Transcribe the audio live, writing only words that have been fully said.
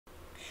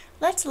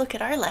Let's look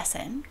at our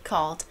lesson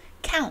called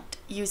Count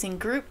Using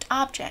Grouped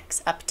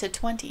Objects Up to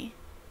 20.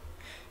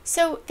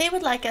 So they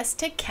would like us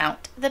to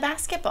count the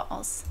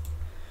basketballs.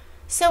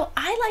 So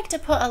I like to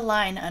put a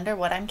line under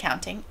what I'm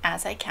counting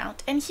as I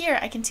count, and here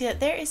I can see that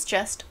there is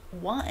just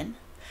one.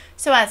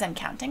 So as I'm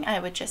counting, I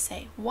would just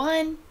say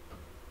 1,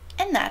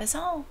 and that is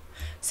all.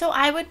 So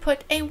I would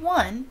put a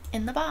 1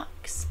 in the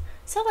box.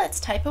 So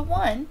let's type a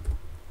 1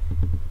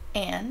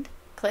 and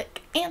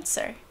click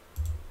answer.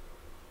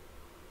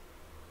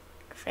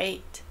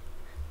 Great.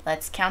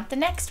 Let's count the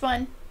next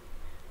one.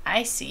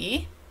 I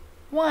see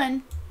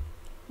 1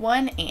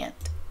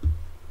 ant.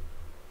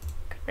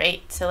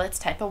 Great, so let's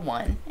type a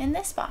 1 in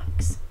this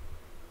box.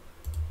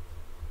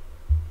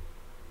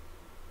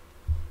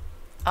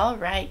 All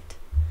right,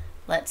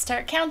 let's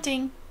start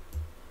counting.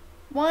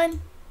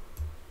 1,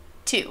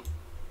 2.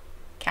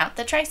 Count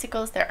the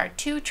tricycles. There are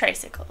 2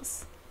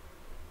 tricycles.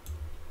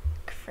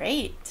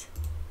 Great.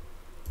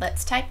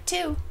 Let's type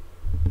 2.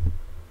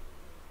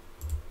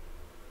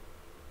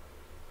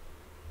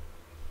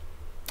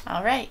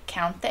 All right,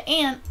 count the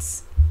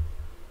ants.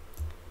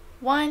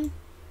 1,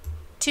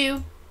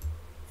 2,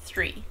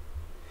 3.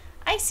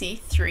 I see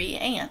 3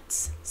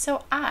 ants,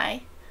 so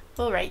I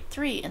will write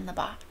 3 in the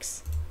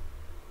box.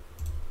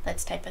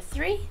 Let's type a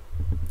 3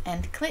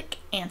 and click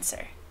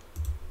answer.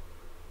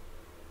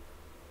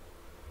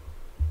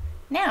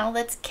 Now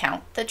let's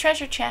count the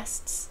treasure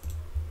chests.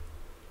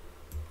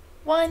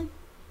 1,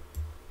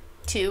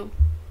 2.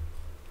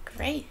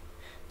 Great.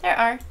 There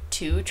are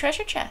 2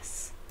 treasure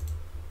chests.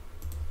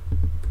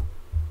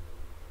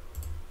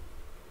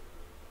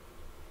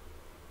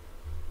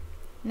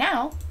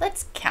 Now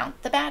let's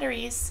count the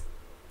batteries.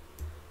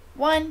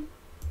 1,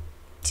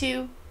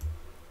 2,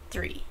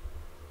 3.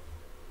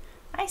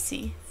 I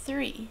see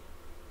 3.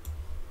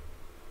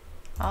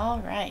 All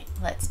right,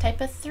 let's type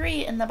a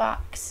 3 in the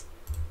box.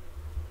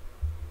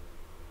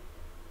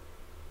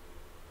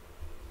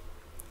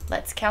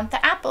 Let's count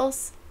the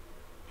apples.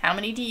 How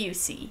many do you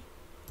see?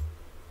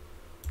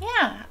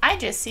 Yeah, I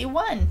just see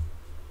 1.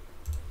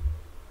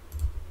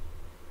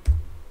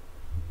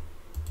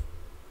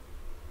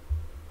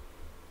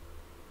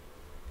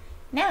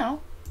 Now,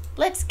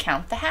 let's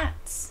count the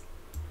hats.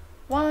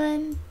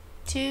 1,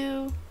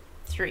 2,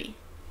 3.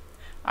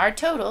 Our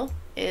total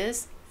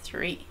is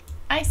 3.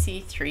 I see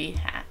 3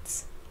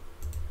 hats.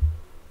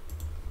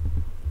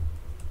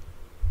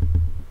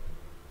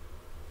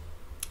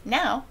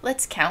 Now,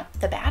 let's count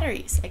the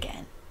batteries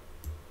again.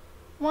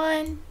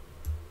 1,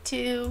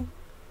 2,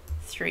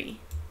 3.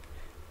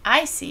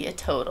 I see a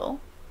total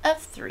of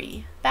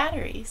 3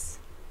 batteries.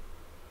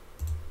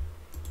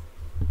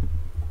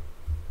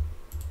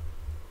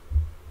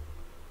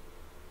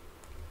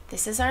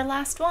 This is our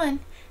last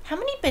one. How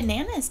many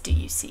bananas do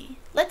you see?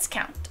 Let's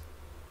count.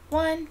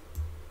 1,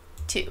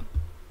 2.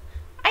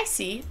 I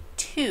see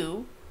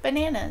 2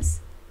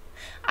 bananas.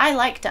 I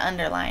like to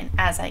underline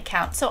as I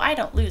count so I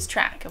don't lose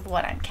track of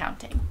what I'm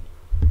counting.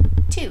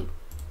 2.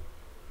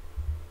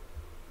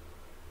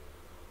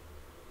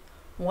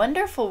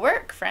 Wonderful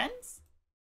work, friend.